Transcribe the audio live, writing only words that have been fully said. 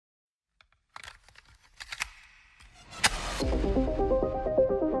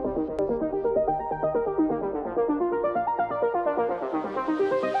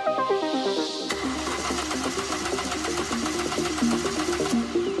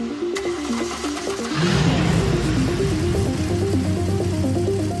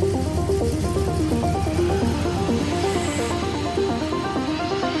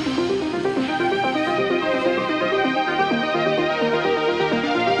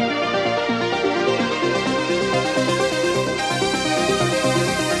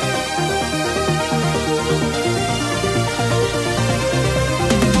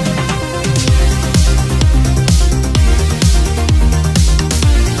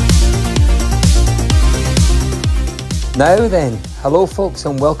Now then, hello folks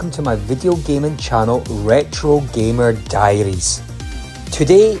and welcome to my video gaming channel RetroGamerDiaries.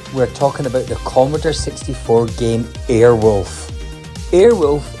 Today we're talking about the Commodore 64 game Airwolf.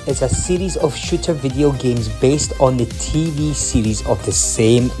 Airwolf is a series of shooter video games based on the TV series of the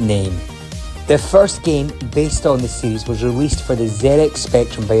same name. The first game based on the series was released for the ZX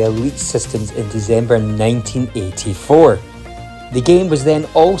Spectrum by Elite Systems in December 1984. The game was then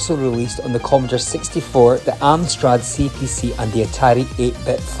also released on the Commodore 64, the Amstrad CPC and the Atari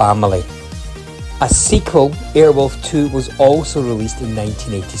 8-bit family. A sequel, Airwolf II, was also released in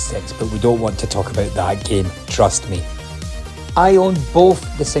 1986, but we don't want to talk about that game, trust me. I own both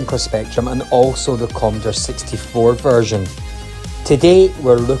the Sinclair Spectrum and also the Commodore 64 version. Today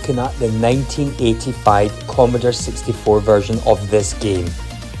we're looking at the 1985 Commodore 64 version of this game.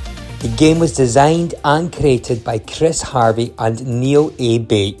 The game was designed and created by Chris Harvey and Neil A.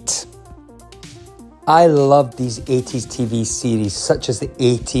 Bate. I loved these 80s TV series such as the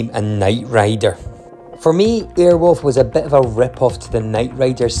A-Team and Knight Rider. For me, Airwolf was a bit of a rip-off to the Knight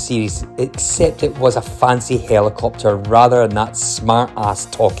Rider series, except it was a fancy helicopter rather than that smart-ass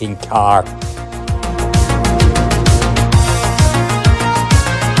talking car.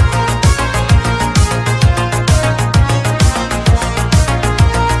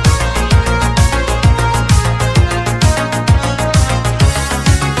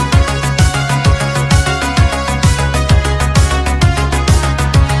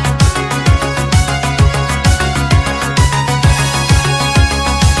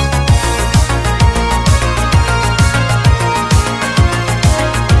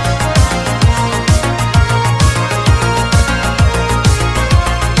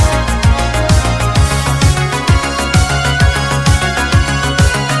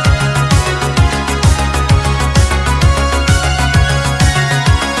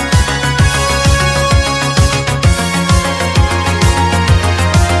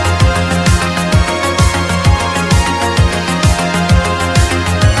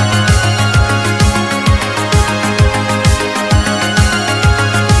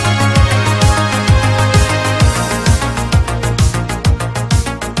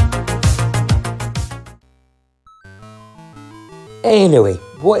 Anyway,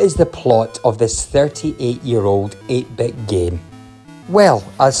 what is the plot of this 38-year-old 8-bit game? Well,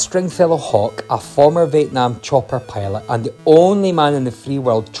 as Stringfellow Hawk, a former Vietnam chopper pilot and the only man in the free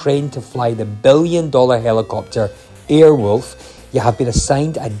world trained to fly the billion-dollar helicopter Airwolf, you have been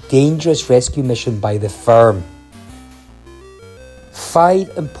assigned a dangerous rescue mission by the firm.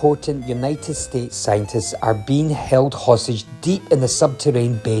 5 important United States scientists are being held hostage deep in the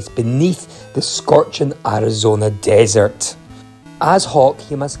subterranean base beneath the scorching Arizona desert. As Hawk,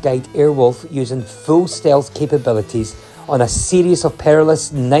 he must guide Airwolf using full stealth capabilities on a series of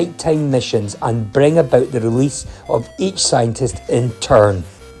perilous nighttime missions and bring about the release of each scientist in turn.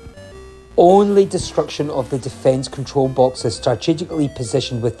 Only destruction of the defense control boxes strategically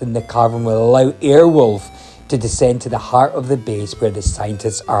positioned within the cavern will allow Airwolf to descend to the heart of the base where the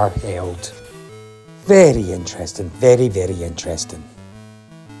scientists are held. Very interesting, very interesting.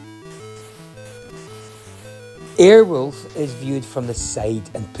 Airwolf is viewed from the side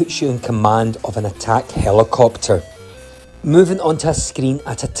and puts you in command of an attack helicopter. Moving onto a screen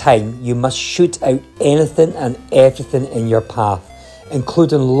at a time, you must shoot out anything and everything in your path,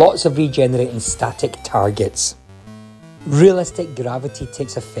 including lots of regenerating static targets. Realistic gravity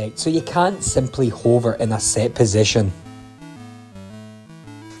takes effect, so you can't simply hover in a set position.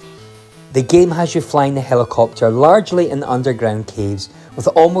 The game has you flying the helicopter largely in underground caves with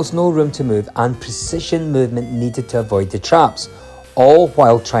almost no room to move and precision movement needed to avoid the traps, all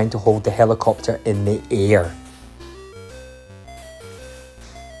while trying to hold the helicopter in the air.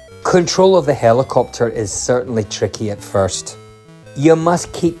 Control of the helicopter is certainly tricky at first. You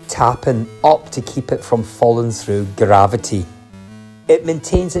must keep tapping up to keep it from falling through gravity. It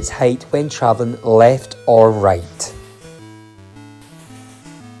maintains its height when travelling left or right.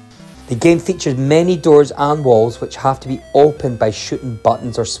 The game features many doors and walls which have to be opened by shooting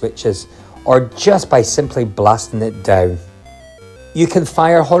buttons or switches, or just by simply blasting it down. You can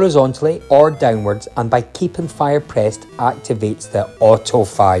fire horizontally or downwards, and by keeping fire pressed activates the auto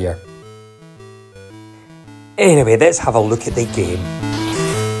fire. Anyway, let's have a look at the game.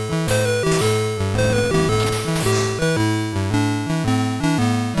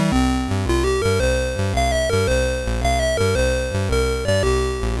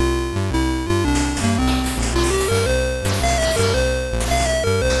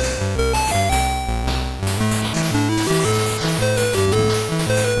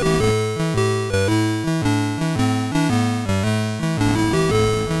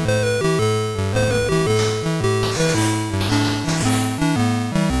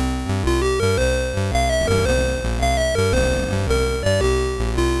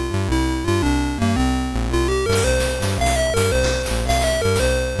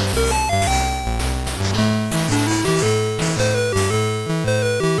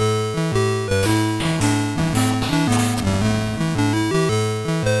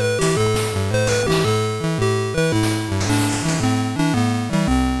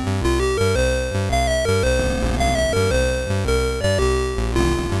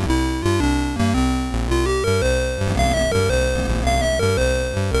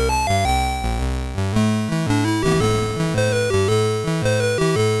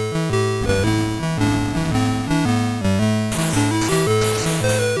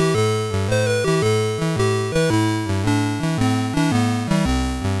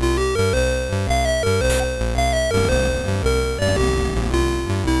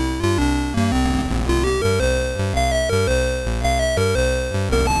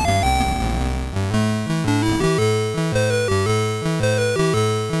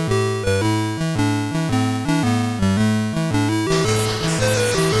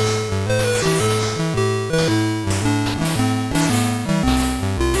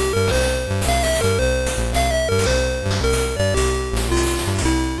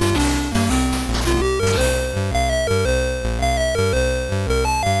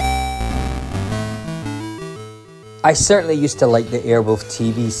 I certainly used to like the Airwolf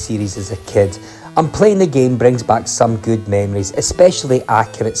TV series as a kid, and playing the game brings back some good memories, especially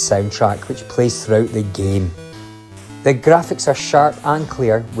accurate soundtrack which plays throughout the game. The graphics are sharp and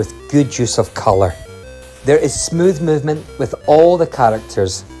clear with good use of colour. There is smooth movement with all the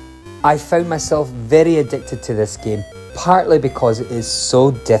characters. I found myself very addicted to this game, partly because it is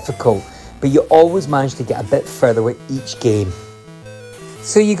so difficult, but you always manage to get a bit further with each game.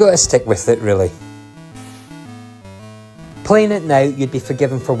 So you gotta stick with it really. Playing it now, you'd be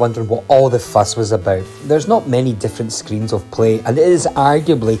forgiven for wondering what all the fuss was about. There's not many different screens of play, and it is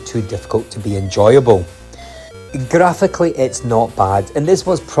arguably too difficult to be enjoyable. Graphically, it's not bad, and this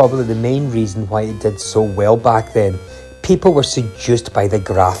was probably the main reason why it did so well back then. People were seduced by the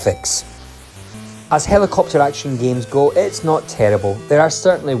graphics. As helicopter action games go, it's not terrible. There are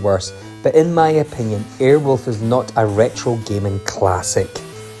certainly worse, but in my opinion, Airwolf is not a retro gaming classic.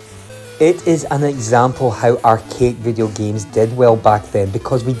 It is an example how archaic video games did well back then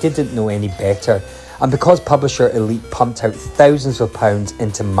because we didn't know any better, and because publisher Elite pumped out thousands of pounds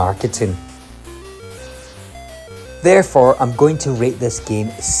into marketing. Therefore, I'm going to rate this game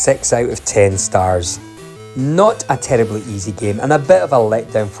 6 out of 10 stars. Not a terribly easy game and a bit of a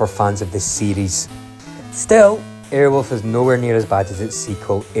letdown for fans of this series. Still, Airwolf is nowhere near as bad as its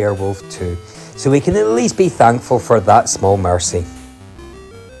sequel, Airwolf II, so we can at least be thankful for that small mercy.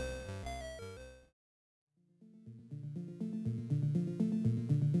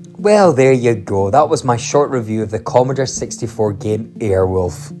 Well, there you go, that was my short review of the Commodore 64 game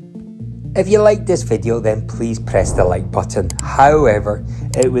Airwolf. If you liked this video, then please press the like button. However,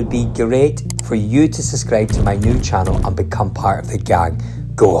 it would be great for you to subscribe to my new channel and become part of the gang.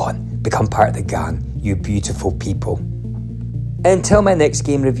 Go on, become part of the gang, you beautiful people. Until my next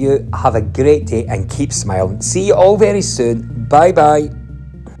game review, have a great day and keep smiling. See you all very soon. Bye bye.